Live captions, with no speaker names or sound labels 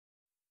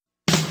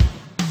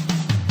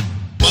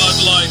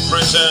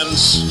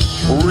presents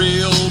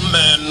Real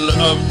Men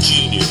of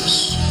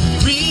Genius.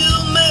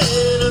 Real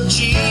men of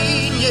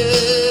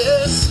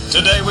genius.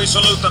 Today we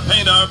salute the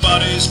Paint Our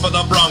Bodies for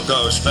the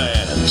Broncos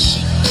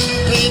fans.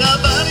 Paint our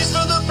bodies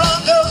for the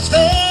Broncos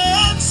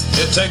fans.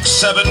 It takes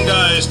 7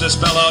 guys to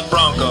spell out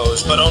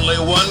Broncos, but only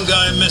one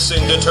guy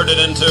missing to turn it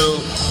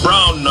into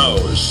Brown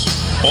Nose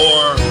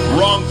or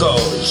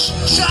Broncos.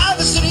 Shine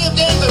the city of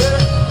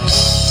Denver.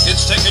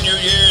 It's taken you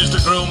years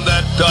to groom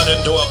that gun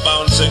into a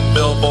bouncing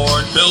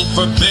billboard built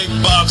for big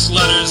box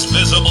letters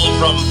visible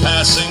from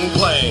passing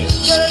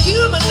planes. You're a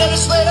human letter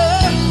sweater.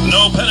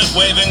 No pennant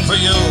waving for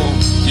you.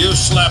 You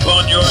slap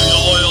on your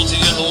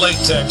loyalty in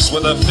latex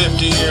with a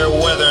 50-year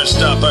weather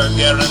stopper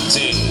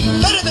guarantee.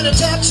 Better than a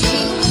tattoo.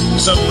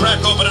 So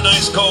crack open an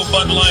ice cold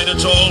Bud Light,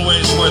 it's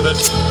always worth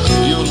it.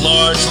 You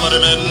large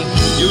lettermen,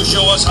 you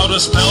show us how to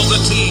spell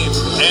the team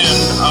and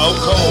how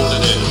cold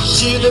it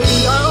is. Cheer the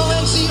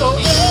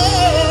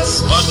B-R-O-N-C-O-S.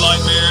 Bud Light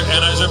Beer,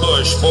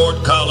 Anheuser-Busch,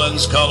 Fort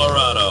Collins,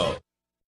 Colorado.